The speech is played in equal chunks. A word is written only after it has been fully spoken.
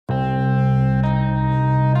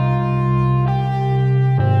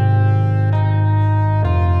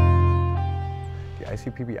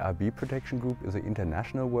AR Bee Protection Group is an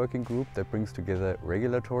international working group that brings together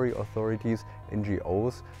regulatory authorities,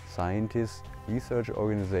 NGOs, scientists, research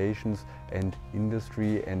organizations and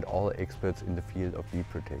industry and all experts in the field of bee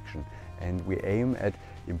protection. And we aim at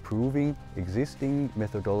improving existing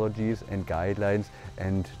methodologies and guidelines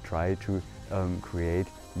and try to create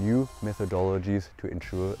new methodologies to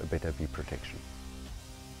ensure a better bee protection.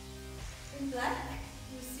 In black,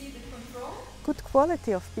 you see the control. Good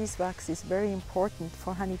quality of beeswax is very important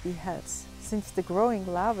for honeybee health, since the growing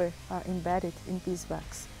larvae are embedded in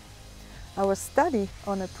beeswax. Our study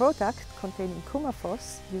on a product containing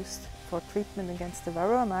coumaphos used for treatment against the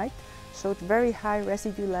varroa mite showed very high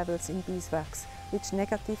residue levels in beeswax, which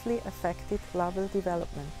negatively affected larval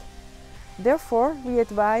development. Therefore, we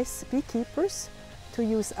advise beekeepers to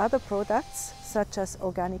use other products, such as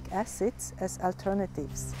organic acids, as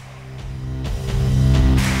alternatives.